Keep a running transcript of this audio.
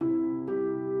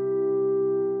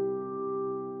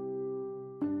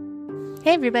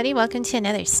Hey everybody, welcome to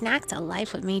another Snacks of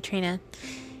Life with me, Trina.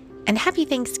 And happy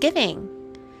Thanksgiving!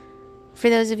 For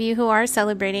those of you who are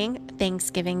celebrating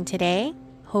Thanksgiving today,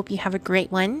 hope you have a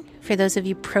great one. For those of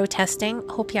you protesting,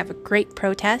 hope you have a great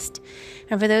protest.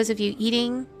 And for those of you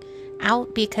eating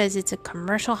out because it's a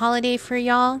commercial holiday for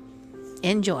y'all,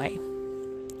 enjoy.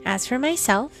 As for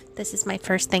myself, this is my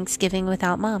first Thanksgiving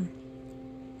without Mom.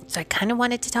 So I kind of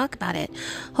wanted to talk about it.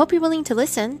 Hope you're willing to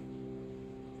listen.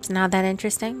 It's not that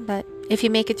interesting, but if you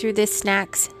make it through this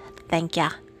snacks, thank ya.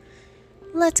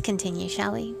 Let's continue,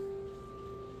 shall we?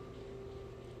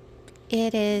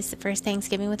 It is the first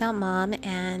Thanksgiving without Mom,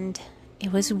 and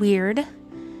it was weird.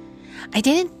 I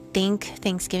didn't think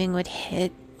Thanksgiving would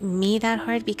hit me that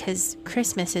hard because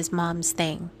Christmas is Mom's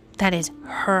thing. That is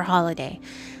her holiday.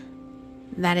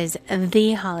 That is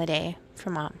the holiday for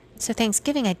Mom. So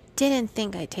Thanksgiving, I didn't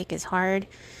think I'd take as hard,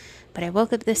 but I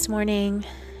woke up this morning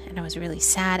and I was really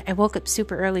sad. I woke up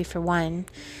super early for one.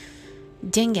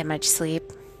 Didn't get much sleep.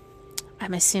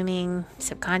 I'm assuming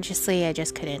subconsciously I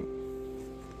just couldn't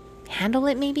handle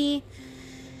it maybe.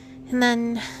 And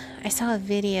then I saw a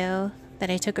video that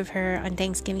I took of her on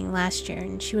Thanksgiving last year,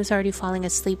 and she was already falling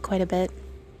asleep quite a bit.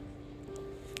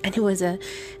 And it was a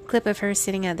clip of her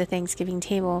sitting at the Thanksgiving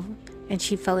table, and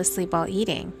she fell asleep while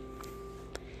eating.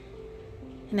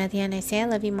 And at the end I say, "I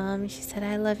love you, Mom." She said,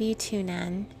 "I love you too,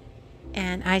 Nan."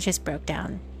 And I just broke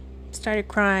down, started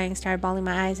crying, started bawling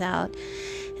my eyes out.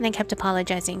 And I kept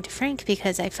apologizing to Frank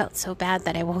because I felt so bad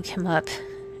that I woke him up.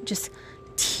 Just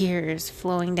tears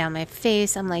flowing down my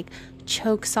face. I'm like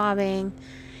choke sobbing.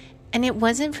 And it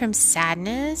wasn't from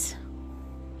sadness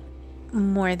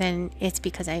more than it's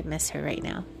because I miss her right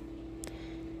now.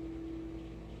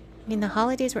 I mean, the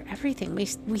holidays were everything. We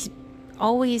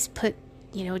always put,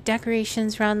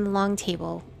 decorations around the long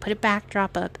table, put a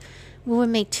backdrop up. We would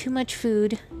make too much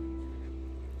food,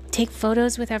 take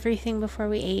photos with everything before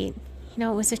we ate. It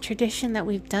was a tradition that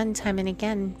we've done time and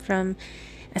again from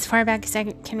as far back as I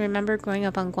can remember growing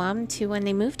up on Guam to when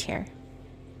they moved here.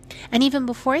 And even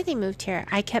before they moved here,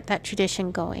 I kept that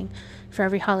tradition going for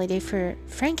every holiday for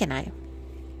Frank and I.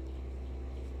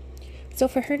 So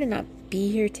for her to not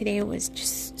be here today was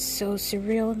just so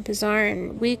surreal and bizarre,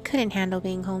 and we couldn't handle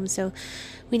being home, so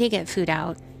we did get food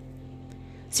out.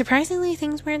 Surprisingly,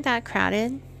 things weren't that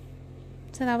crowded,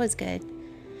 so that was good.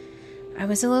 I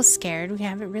was a little scared. We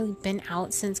haven't really been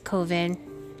out since COVID.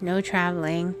 No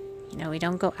traveling. We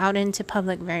don't go out into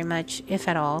public very much, if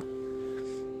at all.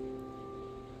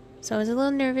 So I was a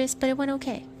little nervous, but it went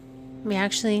okay. We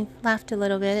actually laughed a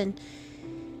little bit and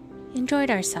enjoyed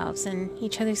ourselves and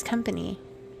each other's company.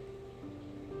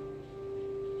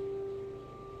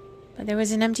 But there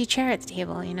was an empty chair at the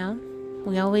table,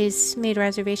 We always made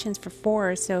reservations for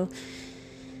 4, so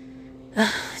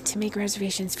to make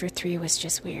reservations for 3 was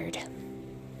just weird.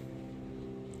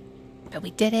 But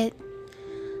we did it.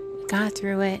 We got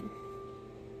through it.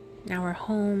 Now we're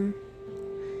home,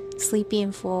 sleepy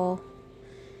and full,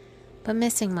 but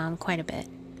missing Mom quite a bit.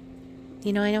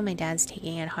 I know my dad's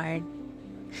taking it hard.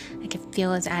 I can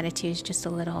feel his attitude's just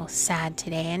a little sad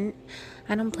today, and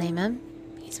I don't blame him.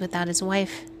 He's without his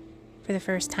wife for the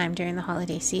first time during the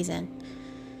holiday season.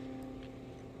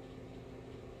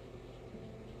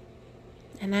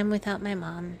 And I'm without my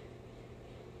mom.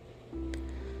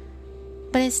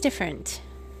 But it's different.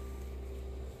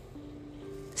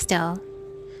 Still,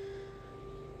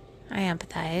 I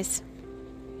empathize.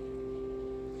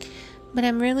 But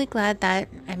I'm really glad that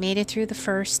I made it through the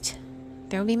first.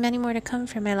 There will be many more to come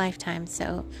for my lifetime.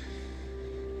 So,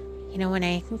 when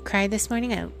I cried this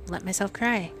morning, I let myself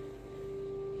cry.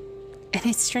 And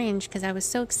it's strange because I was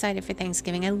so excited for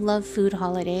Thanksgiving. I love food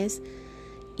holidays.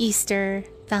 Easter,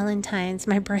 Valentine's,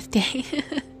 my birthday.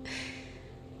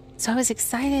 So I was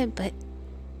excited, but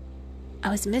I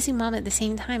was missing Mom at the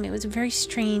same time. It was a very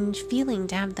strange feeling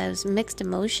to have those mixed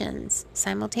emotions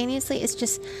simultaneously. It's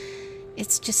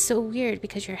just so weird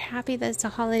because you're happy that it's a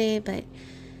holiday, but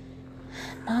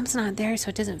Mom's not there, so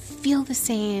it doesn't feel the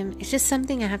same. It's just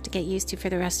something I have to get used to for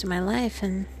the rest of my life,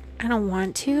 and I don't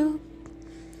want to,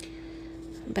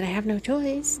 but I have no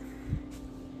choice.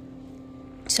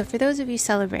 So for those of you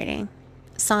celebrating,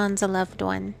 sans a loved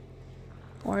one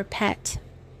or a pet,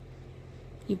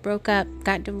 you broke up,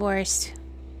 got divorced,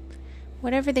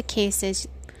 whatever the case is,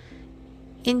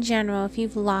 in general, if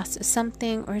you've lost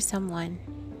something or someone,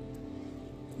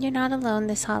 you're not alone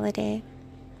this holiday.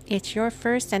 It's your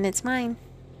first and it's mine.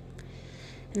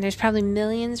 And there's probably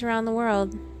millions around the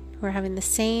world who are having the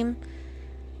same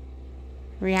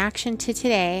reaction to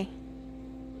today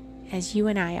as you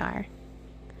and I are.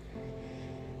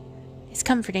 It's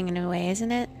comforting in a way,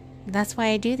 isn't it? That's why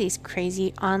I do these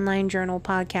crazy online journal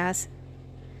podcasts.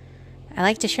 I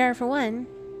like to share for one.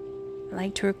 I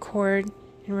like to record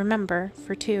and remember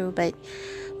for two, but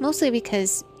mostly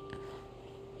because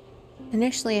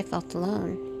initially I felt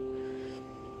alone.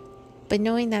 But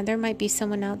knowing that there might be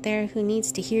someone out there who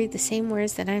needs to hear the same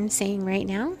words that I'm saying right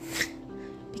now,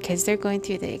 because they're going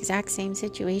through the exact same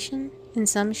situation in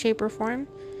some shape or form,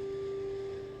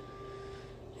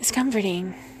 it's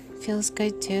comforting. Feels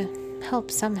good to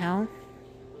help somehow,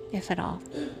 if at all.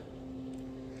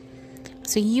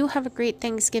 So you have a great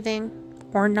Thanksgiving,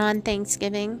 or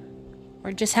non-Thanksgiving,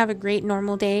 or just have a great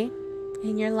normal day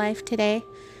in your life today.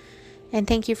 And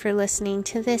thank you for listening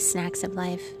to this Snacks of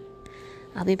Life.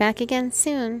 I'll be back again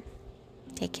soon.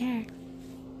 Take care.